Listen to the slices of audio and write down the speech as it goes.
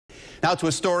Now to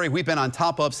a story we've been on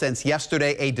top of since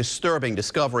yesterday, a disturbing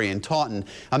discovery in Taunton.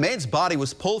 A man's body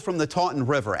was pulled from the Taunton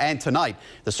River, and tonight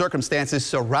the circumstances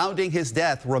surrounding his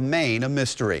death remain a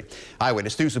mystery.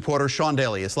 Eyewitness News reporter Sean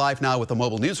Daly is live now with the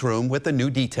mobile newsroom with the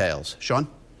new details. Sean?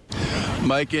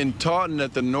 Mike, in Taunton,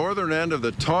 at the northern end of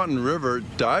the Taunton River,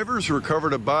 divers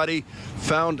recovered a body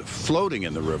found floating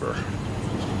in the river.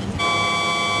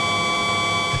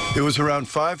 It was around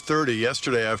 5:30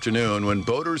 yesterday afternoon when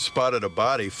boaters spotted a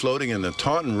body floating in the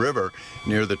Taunton River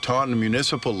near the Taunton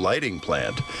Municipal Lighting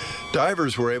Plant.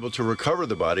 Divers were able to recover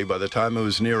the body by the time it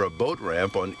was near a boat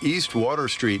ramp on East Water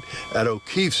Street at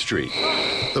O'Keefe Street.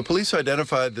 The police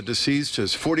identified the deceased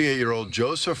as 48-year-old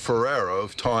Joseph Ferreira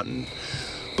of Taunton.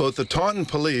 Both the Taunton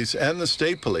Police and the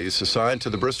State Police assigned to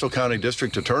the Bristol County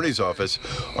District Attorney's Office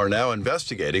are now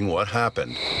investigating what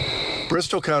happened.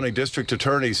 Bristol County District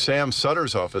Attorney Sam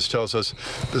Sutter's office tells us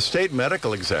the state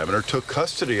medical examiner took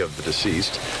custody of the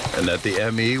deceased and that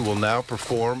the ME will now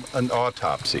perform an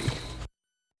autopsy.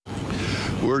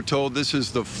 We're told this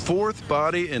is the fourth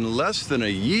body in less than a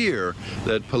year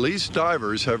that police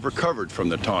divers have recovered from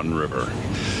the Taunton River.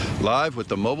 Live with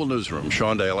the mobile newsroom,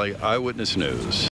 Sean Daly, Eyewitness News.